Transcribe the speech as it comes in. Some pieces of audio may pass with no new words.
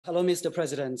Hello, Mr.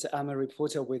 President. I'm a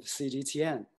reporter with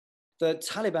CGTN. The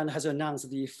Taliban has announced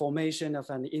the formation of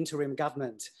an interim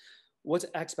government. What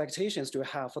expectations do you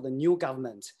have for the new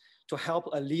government to help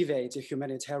alleviate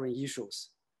humanitarian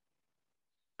issues?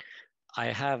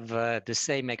 I have the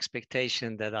same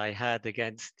expectation that I had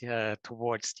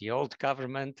towards the old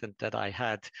government and that I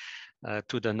had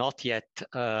to the not yet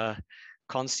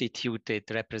constituted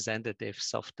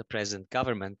representatives of the present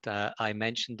government. I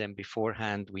mentioned them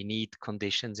beforehand. We need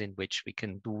conditions in which we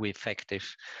can do effective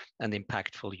and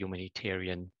impactful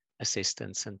humanitarian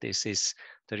assistance. And this is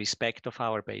the respect of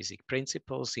our basic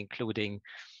principles, including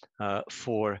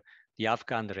for the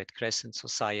Afghan Red Crescent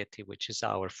Society, which is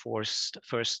our first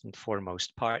and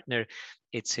foremost partner.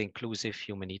 It's inclusive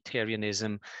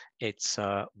humanitarianism. It's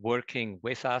working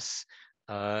with us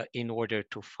in order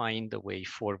to find a way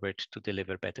forward to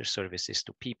deliver better services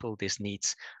to people. This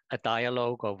needs a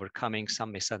dialogue, overcoming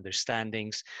some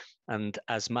misunderstandings. And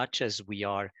as much as we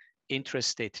are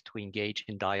interested to engage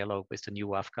in dialogue with the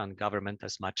new Afghan government,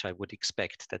 as much I would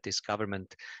expect that this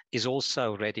government is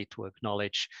also ready to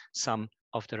acknowledge some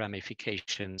of the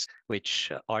ramifications which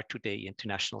are today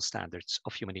international standards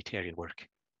of humanitarian work.